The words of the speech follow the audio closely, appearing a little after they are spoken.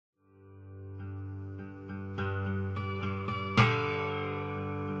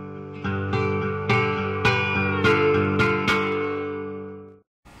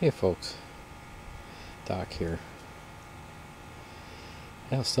Hey folks, Doc here.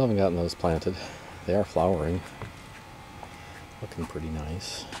 Yeah, still haven't gotten those planted. They are flowering, looking pretty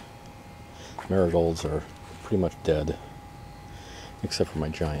nice. Marigolds are pretty much dead, except for my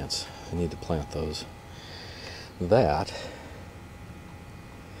giants. I need to plant those. That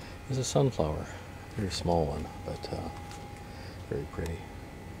is a sunflower, very small one, but very pretty.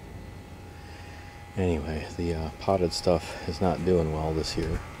 Anyway, the potted stuff is not doing well this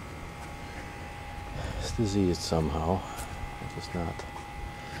year. It's diseased somehow. Just not.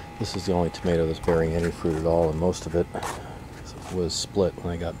 This is the only tomato that's bearing any fruit at all, and most of it was split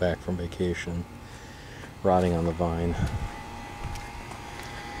when I got back from vacation, rotting on the vine.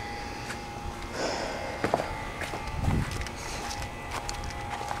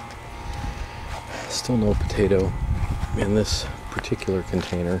 Still no potato in this particular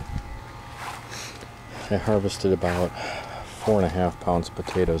container. I harvested about 4.5 pounds of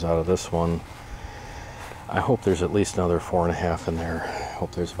potatoes out of this one. I hope there's at least another 4.5 in there. I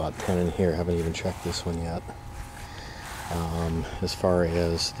hope there's about 10 in here. I haven't even checked this one yet. As far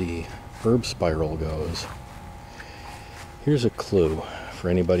as the herb spiral goes, here's a clue for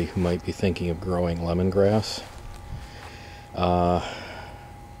anybody who might be thinking of growing lemongrass.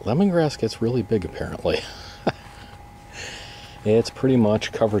 Lemongrass gets really big apparently. It's pretty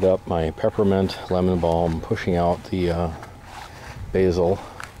much covered up my peppermint, lemon balm, pushing out the basil.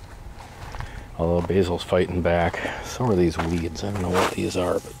 Although basil's fighting back. So are these weeds. I don't know what these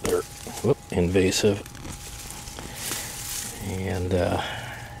are, but they're invasive. And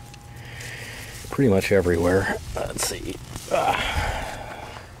pretty much everywhere. Let's see.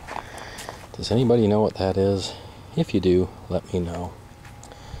 Does anybody know what that is? If you do, let me know.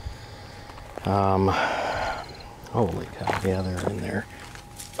 Holy cow, yeah, they're in there.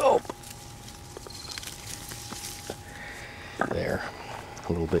 Oh! There.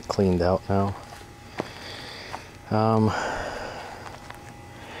 A little bit cleaned out now.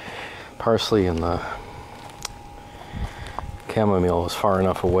 Parsley and the chamomile is far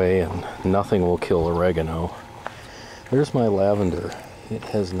enough away and nothing will kill oregano. There's my lavender. It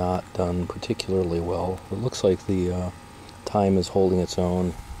has not done particularly well. It looks like the thyme is holding its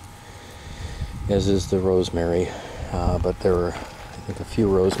own, as is the rosemary, but there are, I think, a few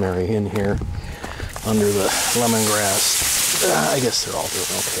rosemary in here under the lemongrass. I guess they're all doing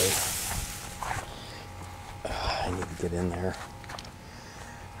okay. I need to get in there.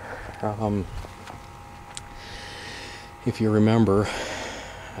 If you remember,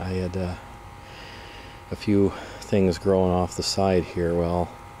 I had a few things growing off the side here. Well,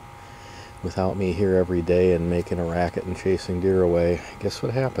 without me here every day and making a racket and chasing deer away, guess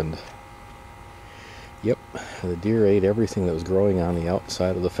what happened? Yep, the deer ate everything that was growing on the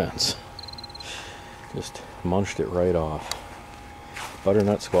outside of the fence. Just munched it right off.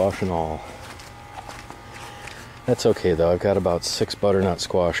 Butternut squash and all. That's okay though, I've got about 6 butternut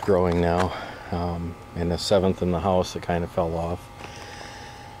squash growing now, and a 7th in the house that kind of fell off.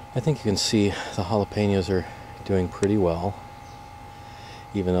 I think you can see the jalapenos are doing pretty well,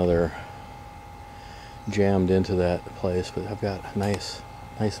 even though they're jammed into that place, but I've got a nice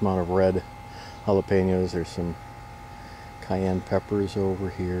amount of red jalapenos. There's some cayenne peppers over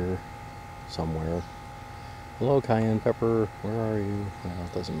here somewhere. Hello, cayenne pepper, where are you? Well,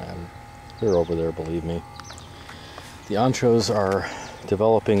 it doesn't matter. They're over there, believe me. The anchos are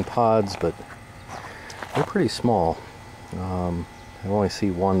developing pods, but they're pretty small. I only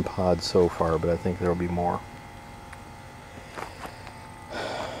see one pod so far, but I think there'll be more.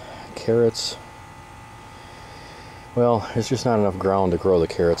 Carrots. Well, there's just not enough ground to grow the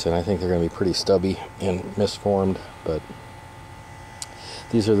carrots in. I think they're going to be pretty stubby and misformed, but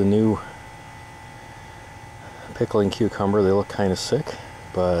these are the new pickling cucumber. They look kind of sick,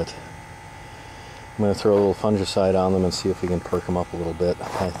 but I'm going to throw a little fungicide on them and see if we can perk them up a little bit.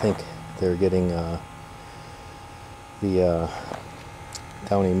 I think they're getting the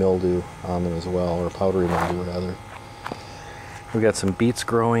downy mildew on them as well, or powdery mildew rather. We've got some beets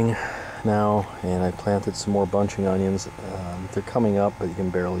growing now, and I planted some more bunching onions. They're coming up, but you can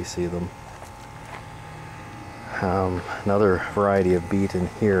barely see them. Another variety of beet in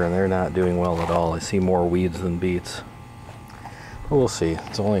here, and they're not doing well at all. I see more weeds than beets. But we'll see.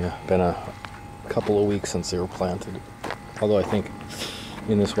 It's only been a couple of weeks since they were planted. Although I think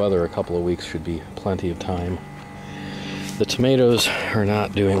in this weather, a couple of weeks should be plenty of time. The tomatoes are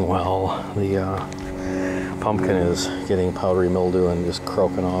not doing well. The pumpkin is getting powdery mildew and just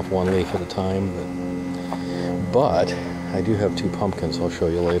croaking off one leaf at a time. But I do have 2 pumpkins I'll show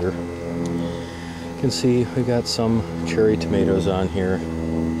you later. You can see we got some cherry tomatoes on here.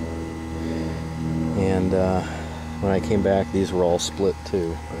 And when I came back, these were all split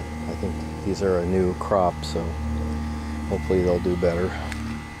too. But I think these are a new crop, so hopefully they'll do better.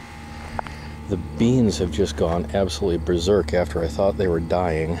 The beans have just gone absolutely berserk after I thought they were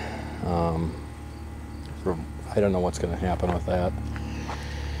dying. I don't know what's going to happen with that.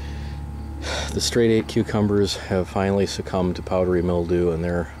 The straight 8 cucumbers have finally succumbed to powdery mildew, and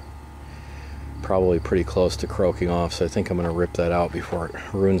they're probably pretty close to croaking off, so I think I'm going to rip that out before it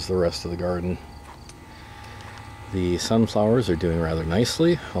ruins the rest of the garden. The sunflowers are doing rather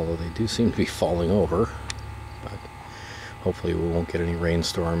nicely, although they do seem to be falling over, but hopefully we won't get any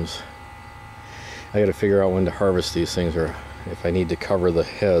rainstorms. I got to figure out when to harvest these things, or if I need to cover the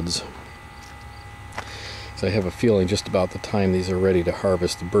heads. So I have a feeling just about the time these are ready to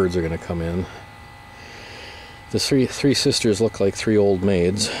harvest, the birds are going to come in. The three sisters look like 3 old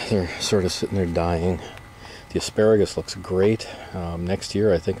maids. They're sort of sitting there dying. The asparagus looks great. Next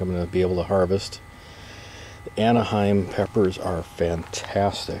year I think I'm going to be able to harvest. The Anaheim peppers are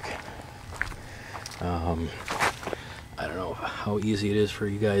fantastic. I don't know how easy it is for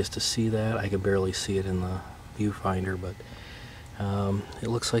you guys to see that. I can barely see it in the viewfinder, but it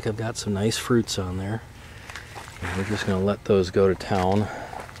looks like I've got some nice fruits on there. And we're just going to let those go to town.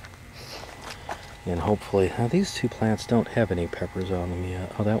 And hopefully, now these 2 plants don't have any peppers on them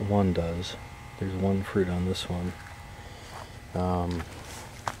yet. Oh, that one does. There's 1 fruit on this one.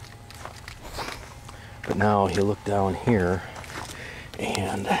 But now you look down here,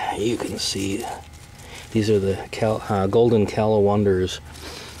 and you can see these are the golden calla wonders,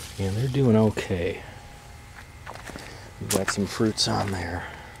 and they're doing okay. We've got some fruits on there.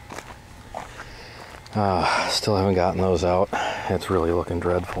 Still haven't gotten those out. It's really looking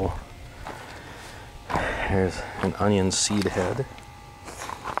dreadful. There's an onion seed head.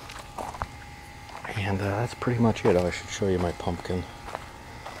 And that's pretty much it. Oh, I should show you my pumpkin.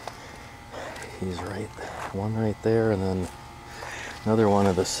 He's one right there, and then another one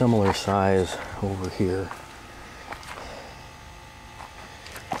of the similar size over here.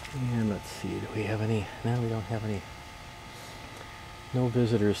 And let's see, do we have any? No, we don't have any. No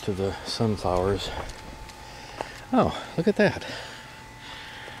visitors to the sunflowers. Oh, look at that.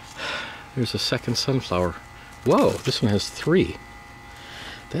 There's a second sunflower. Whoa, this one has 3.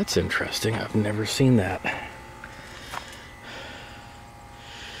 That's interesting. I've never seen that.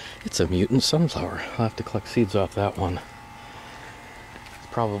 It's a mutant sunflower. I'll have to collect seeds off that one. It's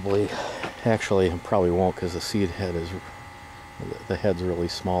probably, actually, I probably won't, because the seed head is, the head's really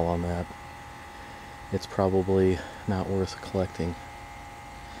small on that. It's probably not worth collecting.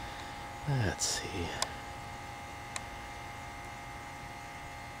 Let's see.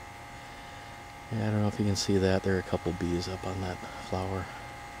 Yeah, I don't know if you can see that. There are a couple bees up on that flower.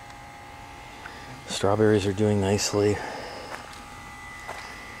 Strawberries are doing nicely.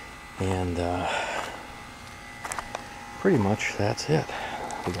 And pretty much that's it.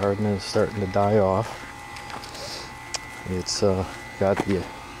 The garden is starting to die off. It's got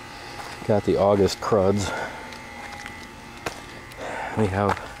the August Cruds. We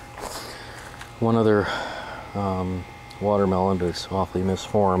have one other watermelon that's awfully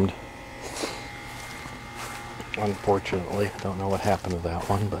misformed. Unfortunately, don't know what happened to that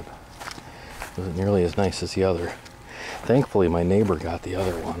one, but it wasn't nearly as nice as the other. Thankfully, my neighbor got the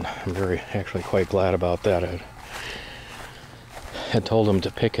other one. I'm actually quite glad about that. I had told him to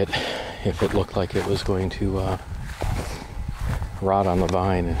pick it if it looked like it was going to rot on the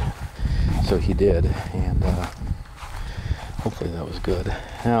vine, so he did, and hopefully that was good.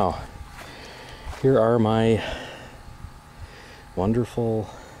 Now, here are my wonderful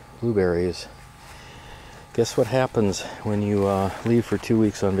blueberries. Guess what happens when you leave for 2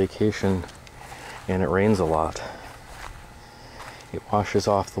 weeks on vacation and it rains a lot? It washes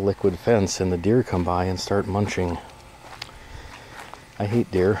off the liquid fence and the deer come by and start munching. I hate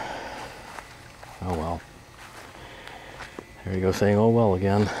deer. Oh well. There you go, saying oh well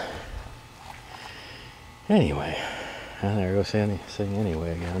again. Anyway. And there you go, saying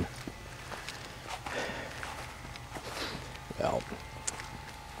anyway again. Well,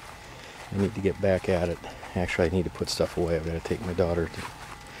 I need to get back at it. Actually, I need to put stuff away. I've got to take my daughter to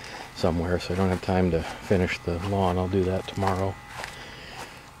somewhere, so I don't have time to finish the lawn. I'll do that tomorrow.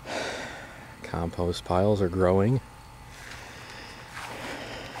 Compost piles are growing.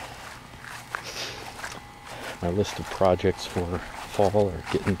 My list of projects for fall are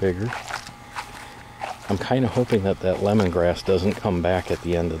getting bigger. I'm kind of hoping that lemongrass doesn't come back at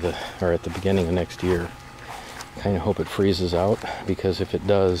the end of at the beginning of next year. Kind of hope it freezes out, because if it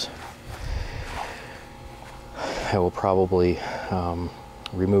does, I will probably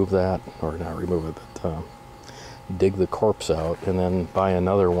remove that, or not remove it, but dig the corpse out and then buy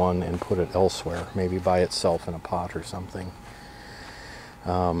another one and put it elsewhere, maybe by itself in a pot or something.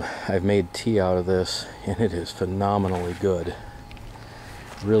 I've made tea out of this and it is phenomenally good.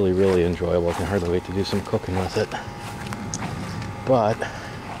 Really, really enjoyable. I can hardly wait to do some cooking with it. But,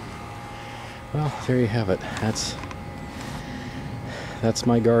 well, there you have it. That's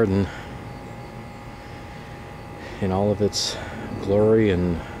my garden in all of its glory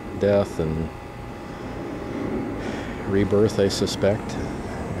and death and rebirth, I suspect,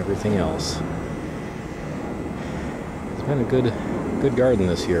 everything else. It's been a good garden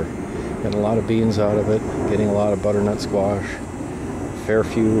this year. Getting a lot of beans out of it, getting a lot of butternut squash, fair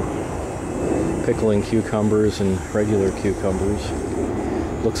few pickling cucumbers and regular cucumbers.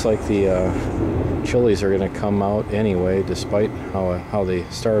 Looks like the chilies are going to come out anyway, despite how they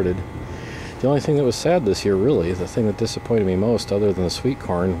started. The only thing that was sad this year, really, the thing that disappointed me most, other than the sweet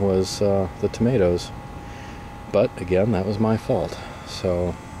corn, was the tomatoes. But again, that was my fault.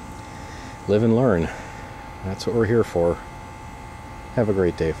 So live and learn. That's what we're here for. Have a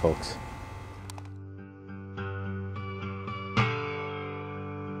great day, folks.